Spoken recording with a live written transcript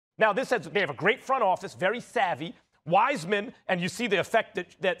Now, they have a great front office, very savvy. Wiseman, and you see the effect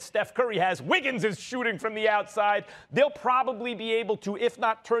that Steph Curry has. Wiggins is shooting from the outside. They'll probably be able to, if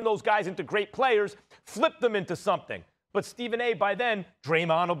not turn those guys into great players, flip them into something. But Stephen A., by then,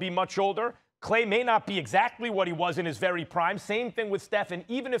 Draymond will be much older. Klay may not be exactly what he was in his very prime. Same thing with Steph. And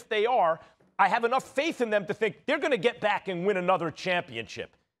even if they are, I have enough faith in them to think they're going to get back and win another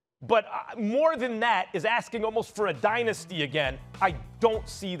championship. But more than that is asking almost for a dynasty again. I don't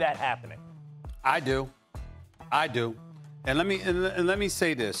see that happening. I do. And let me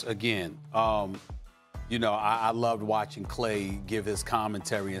say this again. I loved watching Klay give his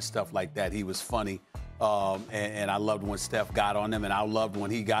commentary and stuff like that. He was funny. And I loved when Steph got on him, and I loved when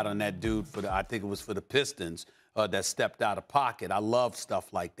he got on that dude I think it was for the Pistons, that stepped out of pocket. I love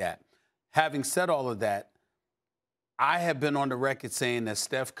stuff like that. Having said all of that, I have been on the record saying that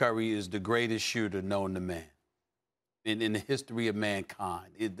Steph Curry is the greatest shooter known to man in the history of mankind.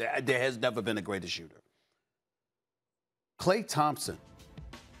 There has never been a greater shooter. Klay Thompson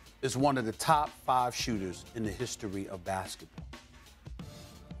is one of the top 5 shooters in the history of basketball.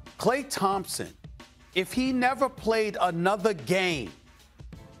 Klay Thompson, if he never played another game,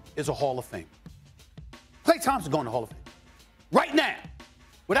 is a Hall of Famer. Klay Thompson going to Hall of Fame right now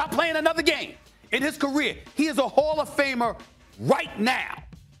without playing another game in his career. He is a Hall of Famer right now.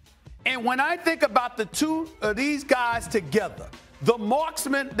 And when I think about the two of these guys together, the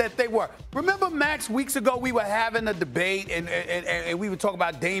marksmen that they were. Remember, Max, weeks ago we were having a debate and we were talking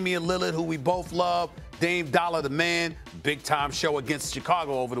about Damian Lillard, who we both love. Dame Dollar, the man, big-time show against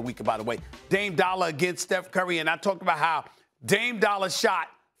Chicago over the weekend, by the way. Dame Dollar against Steph Curry, and I talked about how Dame Dollar shot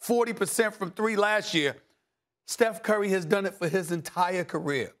 40% from 3 last year. Steph Curry has done it for his entire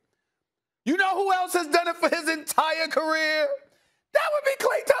career. You know who else has done it for his entire career? That would be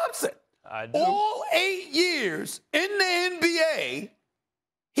Klay Thompson. All 8 years in the NBA,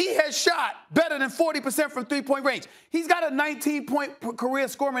 he has shot better than 40% from three-point range. He's got a 19-point career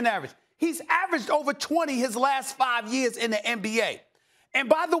scoring average. He's averaged over 20 his last 5 years in the NBA. And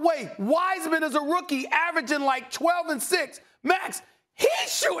by the way, Wiseman is a rookie averaging like 12 and 6. Max,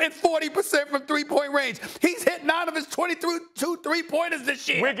 he's shooting 40% from three-point range. He's hit 9 of his 22 three-pointers this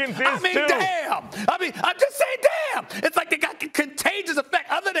year. Wiggins is damn. I'm just saying, damn. It's like they got a contagious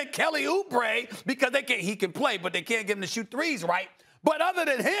effect other than Kelly Oubre, because he can play, but they can't get him to shoot threes, right? But other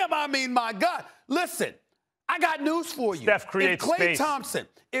than him, my God. Listen, I got news for you. Steph creates space.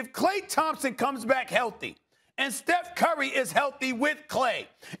 If Klay Thompson comes back healthy, and Steph Curry is healthy with Klay,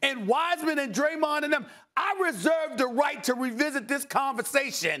 and Wiseman and Draymond and them, I reserve the right to revisit this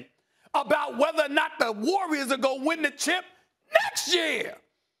conversation about whether or not the Warriors are going to win the chip next year.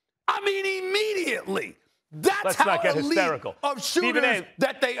 Immediately. Let's not get hysterical. Of shooters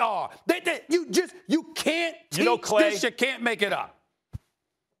that they are. You can't teach Klay, this. You can't make it up.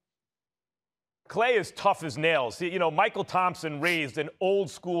 Klay is tough as nails. Michael Thompson raised an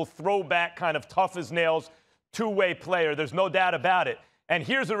old-school throwback kind of tough as nails two-way player. There's no doubt about it. And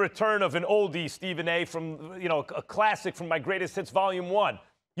here's a return of an oldie, Stephen A., from, a classic from my Greatest Hits Volume 1.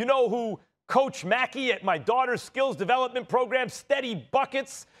 You know who Coach Mackey at my daughter's skills development program, Steady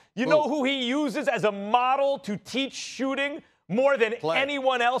Buckets, you know who he uses as a model to teach shooting more than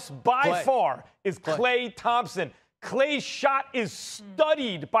anyone else by far is Klay Thompson. Klay's shot is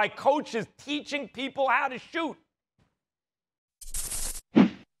studied by coaches teaching people how to shoot.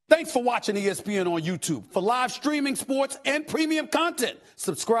 Thanks for watching ESPN on YouTube. For live streaming, sports, and premium content,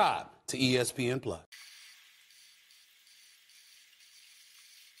 subscribe to ESPN Plus.